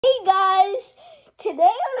Hey guys, today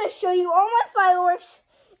I'm going to show you all my fireworks,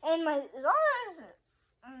 and my Zara's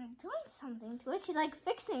doing something to it. She's like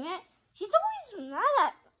fixing it. She's always mad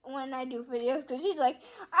at when I do videos because she's like,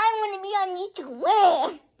 I want to be on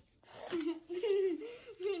YouTube.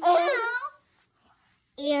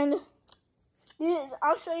 And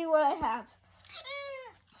I'll show you what I have.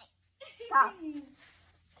 Stop.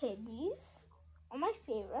 Okay, these are my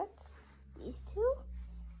favorites. These two.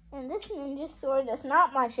 And this ninja sword is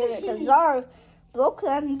not my favorite because Zara broke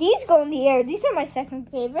them. These go in the air. These are my second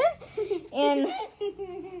favorite. And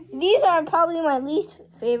these are probably my least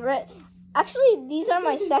favorite. Actually, these are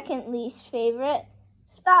my second least favorite.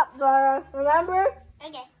 Stop, Zara. Remember?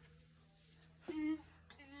 Okay.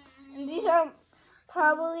 And these are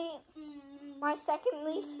probably my second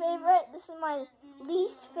least favorite. This is my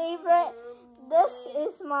least favorite. This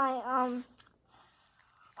is my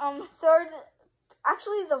third.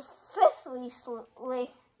 Actually, the fifth least.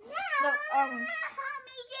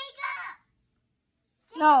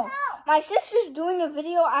 No, my sister's doing a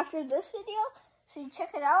video after this video, so you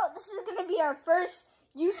check it out. This is gonna be our first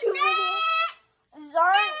YouTube video.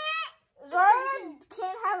 Zara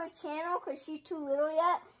can't have a channel because she's too little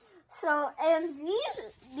yet. So, and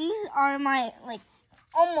these are my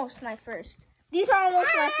almost my first. These are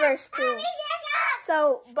almost my first too.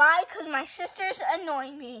 So bye, because my sister's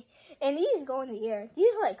annoying me. And these go in the air.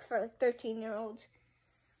 These are for 13-year-olds.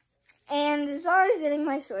 And Zara's getting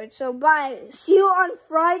my sword. So bye. See you on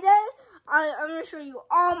Friday. I'm going to show you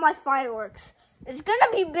all my fireworks. It's going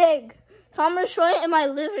to be big. So I'm going to show it in my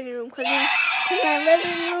living room. Because my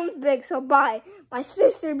living room's big. So bye. My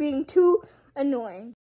sister being too annoying.